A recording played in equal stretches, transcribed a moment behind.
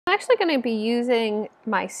I'm actually going to be using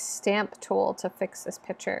my stamp tool to fix this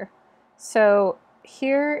picture. So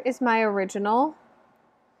here is my original.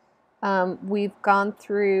 We've gone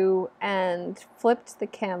through and flipped the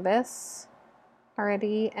canvas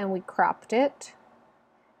already and we cropped it.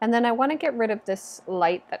 And then I want to get rid of this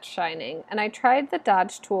light that's shining. And I tried the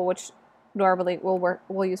dodge tool, which normally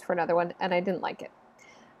we'll use for another one, and I didn't like it.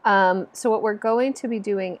 So what we're going to be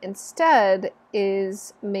doing instead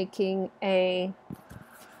is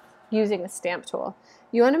using a stamp tool.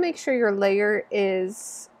 You want to make sure your layer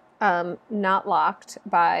is not locked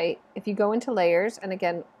by, if you go into layers, and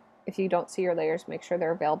again, if you don't see your layers, make sure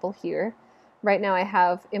they're available here. Right now I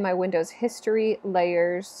have in my Windows history,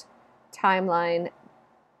 layers, timeline,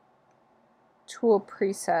 tool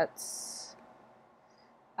presets.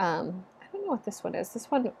 I don't know what this one is. This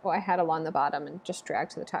one I had along the bottom and just drag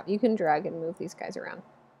to the top. You can drag and move these guys around.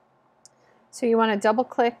 So you want to double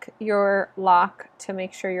click your lock to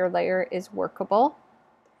make sure your layer is workable.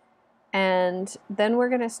 And then we're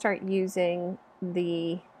going to start using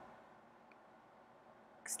the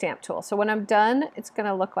stamp tool. So when I'm done, it's going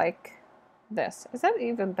to look like this. Is that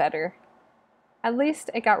even better? At least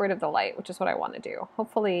it got rid of the light, which is what I want to do.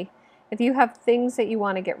 Hopefully, if you have things that you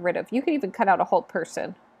want to get rid of, you can even cut out a whole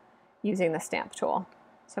person using the stamp tool.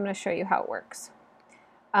 So I'm going to show you how it works.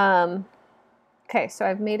 Okay, so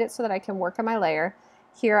I've made it so that I can work on my layer.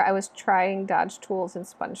 Here I was trying dodge tools and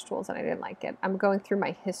sponge tools and I didn't like it. I'm going through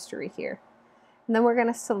my history here. And then we're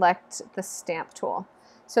going to select the stamp tool.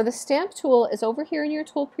 So the stamp tool is over here in your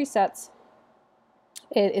tool presets.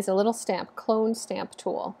 It is a little stamp, clone stamp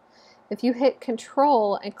tool. If you hit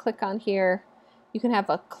Control and click on here, you can have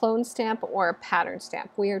a clone stamp or a pattern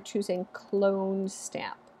stamp. We are choosing clone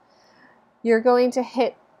stamp. You're going to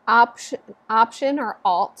hit Option or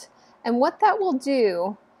Alt, and what that will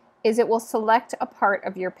do is it will select a part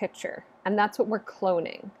of your picture, and that's what we're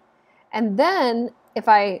cloning. And then if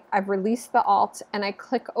I've released the Alt and I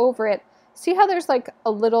click over it, see how there's like a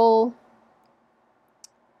little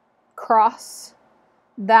cross?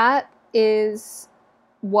 That is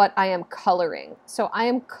what I am coloring. So I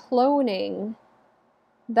am cloning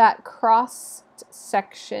that crossed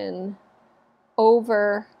section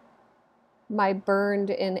over my burned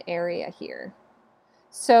in area here.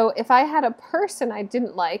 So if I had a person I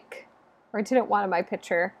didn't like or didn't want in my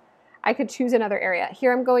picture, I could choose another area.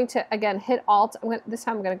 Here I'm going to, again, hit Alt. This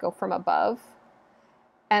time I'm going to go from above,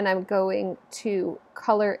 and I'm going to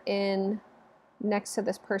color in next to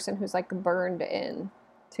this person who's like burned in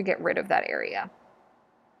to get rid of that area.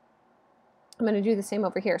 I'm going to do the same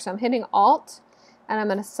over here. So I'm hitting Alt, and I'm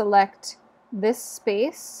going to select this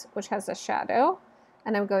space, which has a shadow,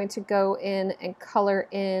 and I'm going to go in and color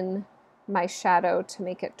in my shadow to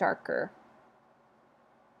make it darker.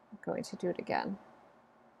 I'm going to do it again.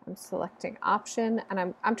 I'm selecting Option,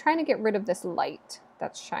 and I'm trying to get rid of this light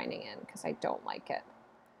that's shining in because I don't like it.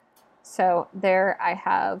 So there I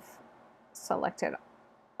have selected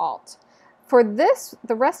Alt. For this,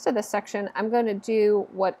 the rest of the section, I'm going to do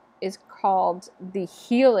what is called the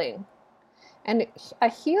healing. And a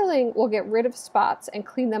healing will get rid of spots and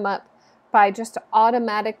clean them up by just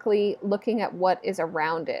automatically looking at what is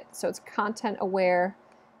around it. So it's content aware,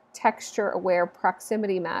 texture aware,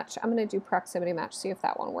 proximity match. I'm going to do proximity match, see if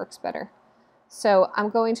that one works better. So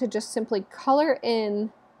I'm going to just simply color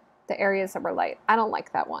in the areas that were light. I don't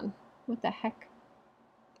like that one. What the heck?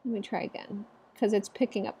 Let me try again, because it's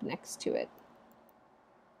picking up next to it.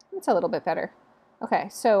 It's a little bit better. Okay,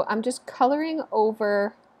 so I'm just coloring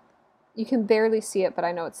over. You can barely see it, but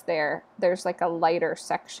I know it's there. There's like a lighter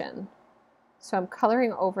section. So I'm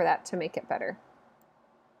coloring over that to make it better.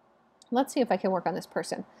 Let's see if I can work on this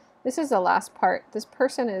person. This is the last part. This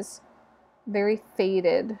person is very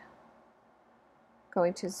faded.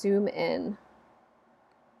 Going to zoom in.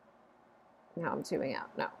 Now I'm zooming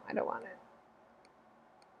out. No, I don't want it.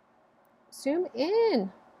 Zoom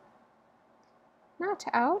in. Not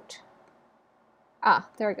out. Ah,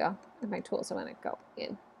 there we go. In my tools, I'm going to go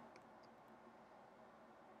in.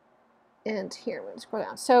 And here, I'm going to scroll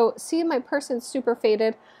down. So see, my person's super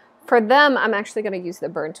faded. For them, I'm actually going to use the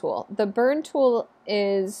burn tool. The burn tool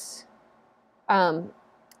is,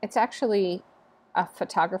 it's actually a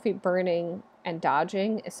photography. Burning and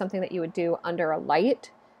dodging is something that you would do under a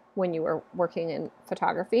light when you were working in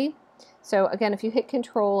photography. So again, if you hit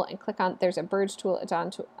Control and click on, there's a burge tool, a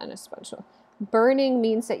dodge tool, and a sponge tool. Burning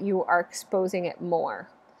means that you are exposing it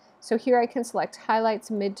more. So here I can select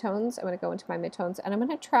highlights, midtones. I'm going to go into my midtones, and I'm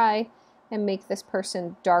going to try and make this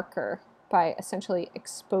person darker by essentially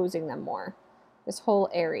exposing them more, this whole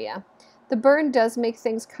area. The burn does make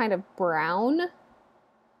things kind of brown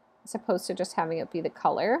as opposed to just having it be the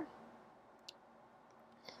color.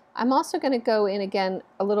 I'm also going to go in again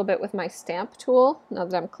a little bit with my stamp tool now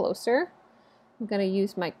that I'm closer. I'm going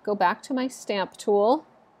to go back to my stamp tool.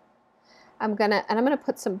 I'm going to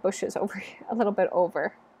put some bushes over here, a little bit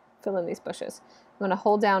over, fill in these bushes. I'm going to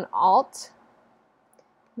hold down Alt,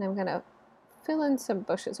 and I'm going to fill in some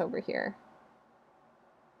bushes over here.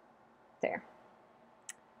 There.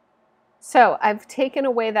 So I've taken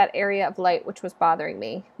away that area of light which was bothering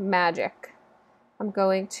me. Magic. I'm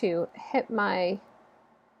going to hit my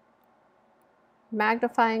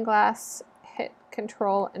magnifying glass, hit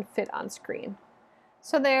Control, and fit on screen.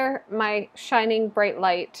 So there, my shining bright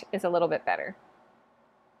light is a little bit better.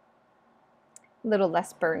 A little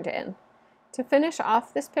less burned in. To finish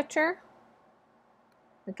off this picture,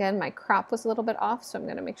 again, my crop was a little bit off, so I'm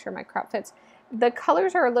going to make sure my crop fits. The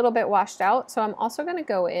colors are a little bit washed out, so I'm also going to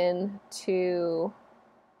go in to,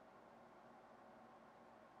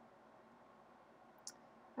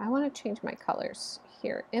 I want to change my colors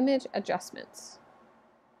here, image adjustments.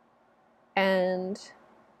 And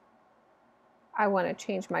I want to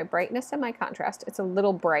change my brightness and my contrast. It's a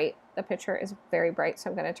little bright. The picture is very bright, so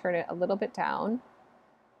I'm going to turn it a little bit down,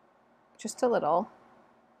 just a little,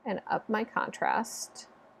 and up my contrast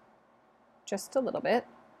just a little bit.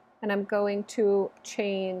 And I'm going to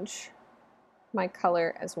change my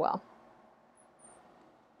color as well.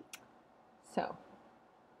 So,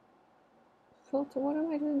 filter, what am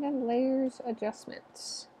I doing again? Layers,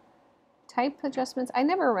 adjustments. Type adjustments. I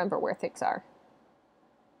never remember where things are.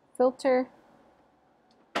 Filter.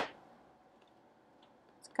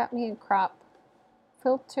 It's got me in crop.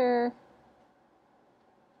 Filter.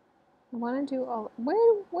 I want to do all,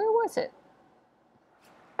 where was it?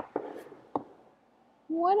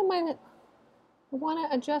 What am I want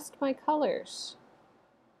to adjust my colors.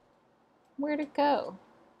 Where'd it go?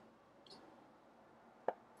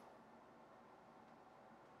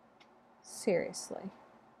 Seriously.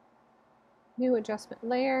 New adjustment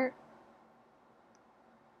layer.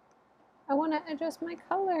 I want to adjust my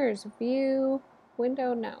colors. View,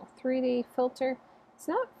 window, no. 3D filter. It's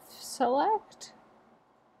not select.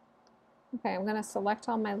 Okay, I'm going to select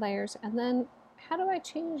all my layers, and then how do I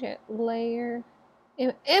change it? Layer,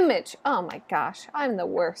 image. Oh my gosh, I'm the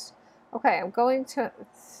worst. Okay, I'm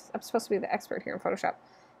supposed to be the expert here in Photoshop.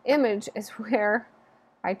 Image is where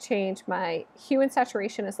I change my hue and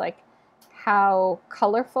saturation is like how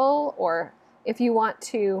colorful, or if you want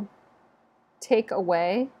to take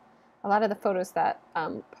away, a lot of the photos that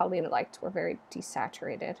Paulina liked were very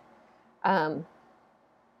desaturated.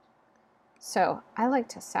 So I like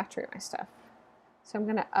to saturate my stuff. So I'm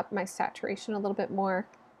going to up my saturation a little bit more.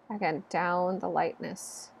 Again, down the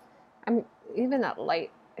lightness. Even that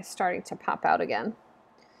light is starting to pop out again.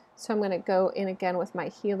 So I'm going to go in again with my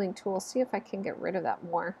healing tool, see if I can get rid of that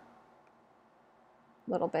more.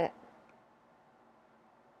 A little bit.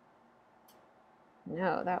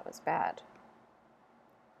 No, that was bad.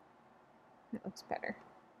 That looks better.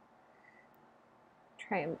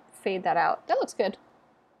 Try and fade that out. That looks good.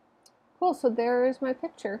 Cool, so there is my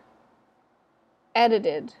picture.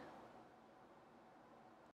 Edited.